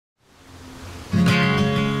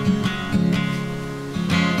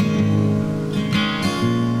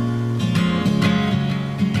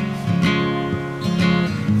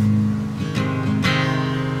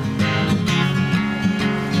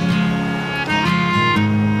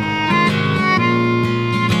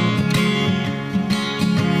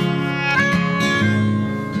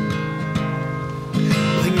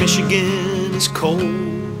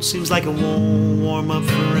seems like it won't warm up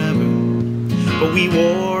forever, but we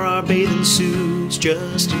wore our bathing suits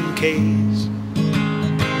just in case.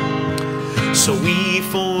 So we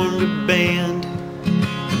formed a band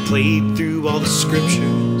and played through all the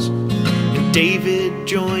scriptures, and David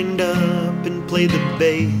joined up and played the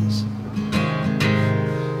bass.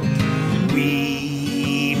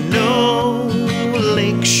 We know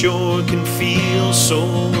Lakeshore can feel so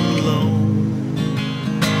alone,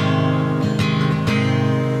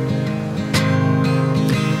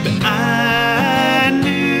 but I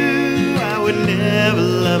knew I would never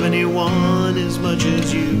love anyone as much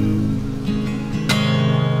as you.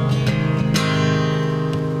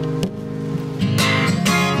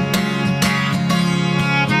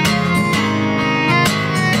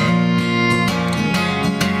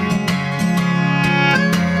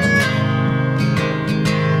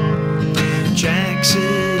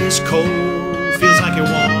 It's cold, feels like you're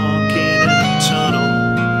walking in a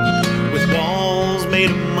tunnel with walls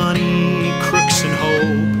made of money, crooks and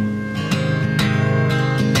hope.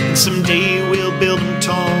 And someday we'll build them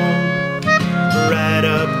tall, right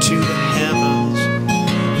up to the heavens,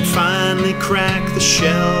 and finally crack the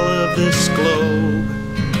shell of this globe.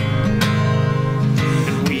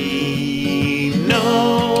 And we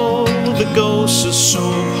know the ghosts are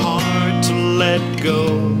so hard to let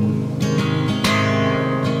go.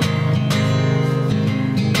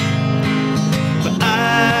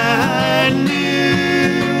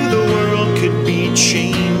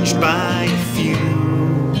 Changed by a few.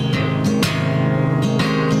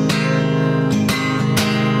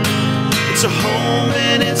 It's a home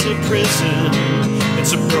and it's a prison.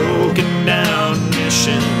 It's a broken down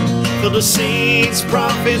mission filled with saints,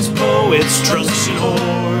 prophets, poets, drunks and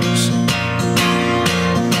whores.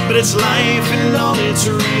 But it's life and all its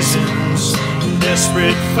reasons,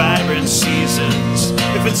 desperate, vibrant seasons.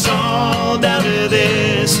 If it's all down to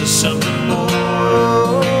this or something more,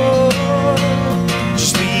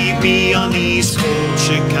 me on these cold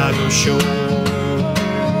Chicago shores.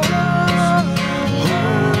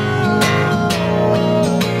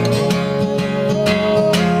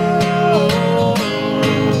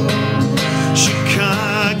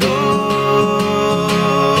 Chicago,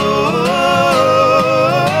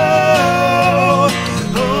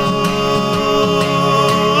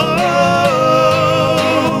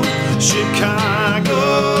 Chicago.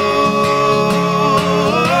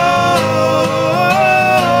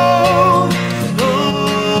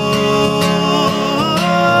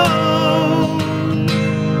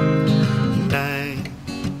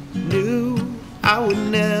 I would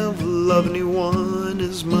never love anyone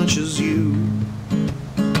as much as you.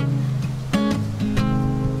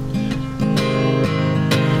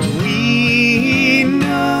 We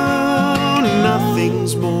know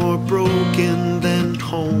nothing's more broken than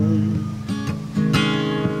home.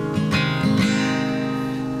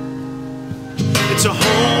 It's a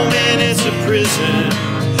home and it's a prison.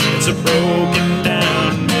 It's a broken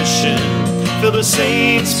down mission filled with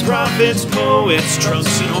saints, prophets, poets,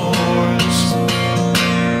 drunks and whores.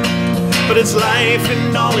 But it's life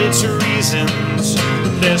and all its reasons,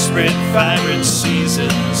 desperate, vibrant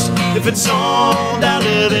seasons. If it's all down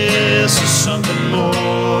to this or something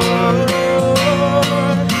more,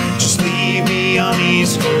 just leave me on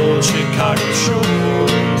these cold Chicago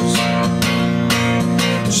shores.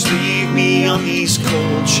 Just leave me on these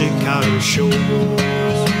cold Chicago shores.